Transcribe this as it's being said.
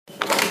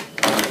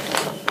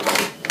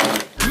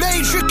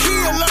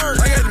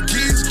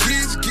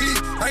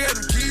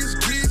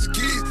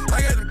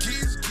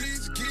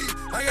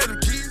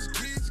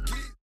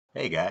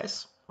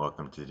guys,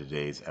 welcome to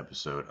today's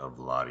episode of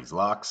Loddy's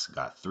Locks.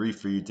 Got 3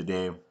 for you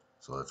today,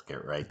 so let's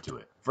get right to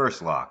it.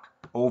 First lock,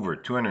 over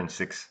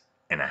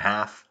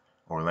 206.5,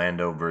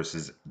 Orlando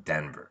versus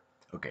Denver.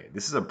 Okay,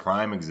 this is a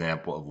prime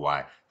example of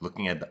why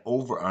looking at the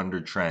over-under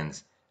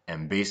trends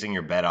and basing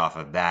your bet off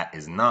of that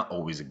is not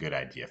always a good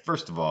idea.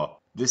 First of all,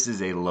 this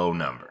is a low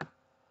number.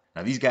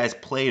 Now, these guys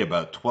played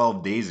about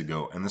 12 days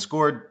ago, and the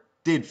score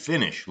did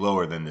finish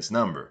lower than this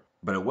number.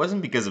 But it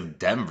wasn't because of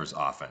Denver's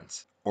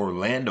offense.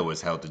 Orlando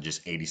was held to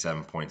just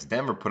 87 points.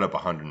 Denver put up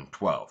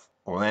 112.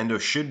 Orlando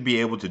should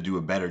be able to do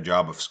a better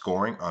job of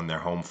scoring on their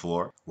home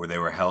floor, where they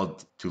were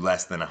held to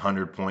less than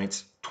 100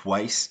 points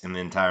twice in the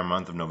entire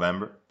month of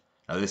November.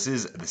 Now, this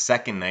is the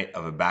second night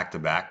of a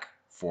back-to-back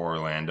for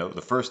Orlando.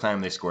 The first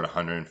time they scored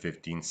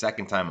 115,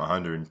 second time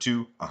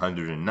 102,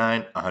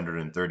 109,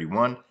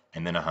 131,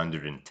 and then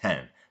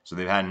 110. So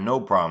they've had no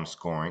problem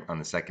scoring on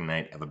the second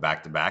night of a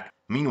back-to-back.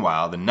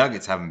 Meanwhile, the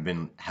Nuggets haven't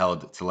been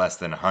held to less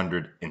than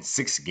 100 in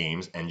 6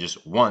 games and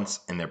just once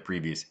in their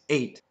previous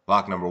 8.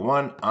 Lock number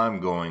 1, I'm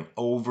going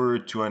over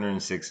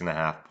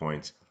 206.5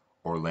 points,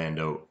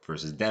 Orlando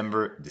versus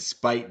Denver,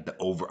 despite the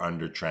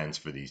over-under trends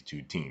for these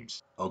two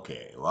teams.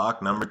 Okay,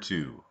 lock number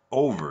 2,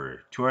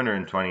 over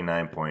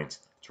 229 points,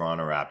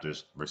 Toronto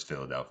Raptors versus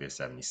Philadelphia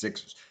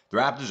 76ers. The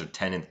Raptors are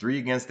 10-3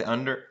 against the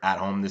under at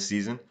home this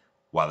season,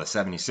 while the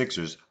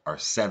 76ers are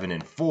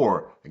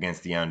 7-4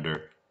 against the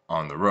under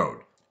on the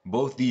road.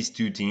 Both these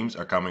two teams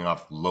are coming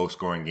off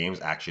low-scoring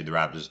games. Actually, the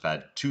Raptors have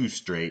had 2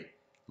 straight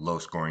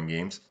low-scoring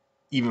games.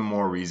 Even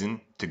more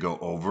reason to go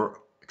over.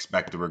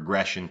 Expect a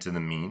regression to the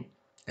mean.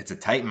 It's a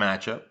tight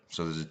matchup,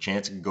 so there's a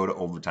chance it could go to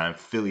overtime.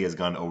 Philly has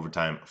gone to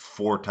overtime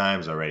 4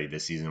 times already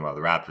this season, while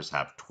the Raptors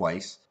have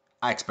twice.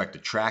 I expect a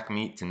track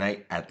meet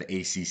tonight at the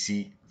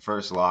ACC.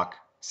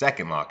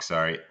 Second lock,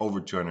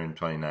 over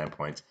 229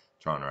 points,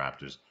 Toronto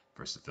Raptors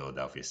versus the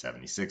Philadelphia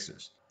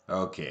 76ers.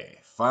 Okay,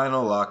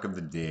 final lock of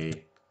the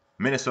day.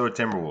 Minnesota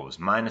Timberwolves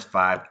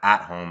 -5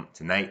 at home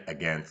tonight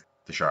against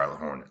the Charlotte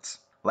Hornets.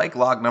 Like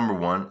lock number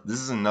 1, this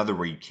is another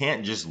where you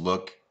can't just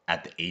look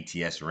at the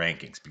ATS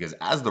rankings, because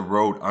as the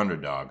road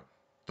underdog,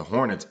 the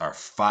Hornets are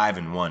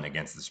 5-1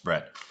 against the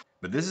spread.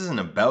 But this isn't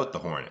about the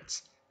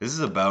Hornets. This is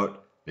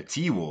about the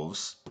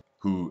T-Wolves,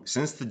 who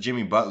since the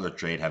Jimmy Butler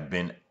trade have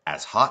been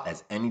as hot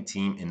as any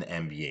team in the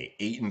NBA,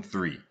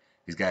 8-3.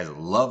 These guys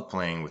love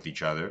playing with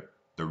each other.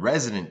 The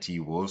resident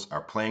T-Wolves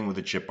are playing with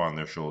a chip on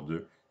their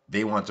shoulder.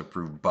 They want to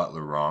prove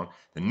Butler wrong.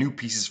 The new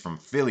pieces from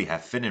Philly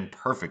have fit in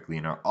perfectly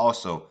and are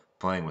also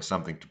playing with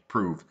something to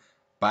prove.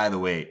 By the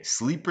way,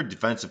 Sleeper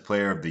Defensive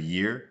Player of the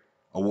Year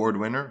award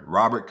winner,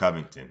 Robert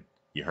Covington.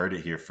 You heard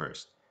it here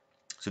first.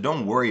 So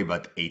don't worry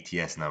about the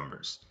ATS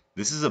numbers.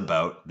 This is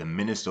about the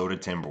Minnesota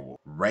Timberwolves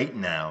right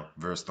now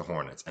versus the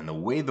Hornets. And the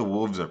way the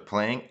Wolves are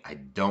playing, I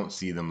don't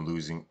see them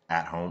losing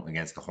at home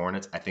against the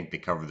Hornets. I think they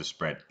cover the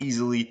spread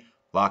easily.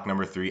 Lock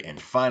number 3 and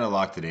final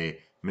lock today,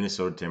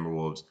 Minnesota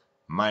Timberwolves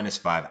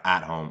 -5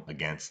 at home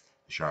against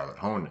the Charlotte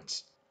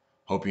Hornets.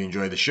 Hope you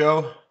enjoyed the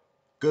show.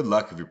 Good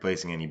luck if you're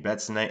placing any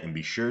bets tonight, and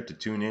be sure to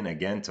tune in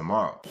again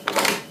tomorrow.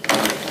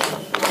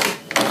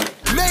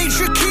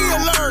 Major key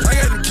alert! I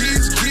got the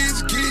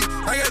keys.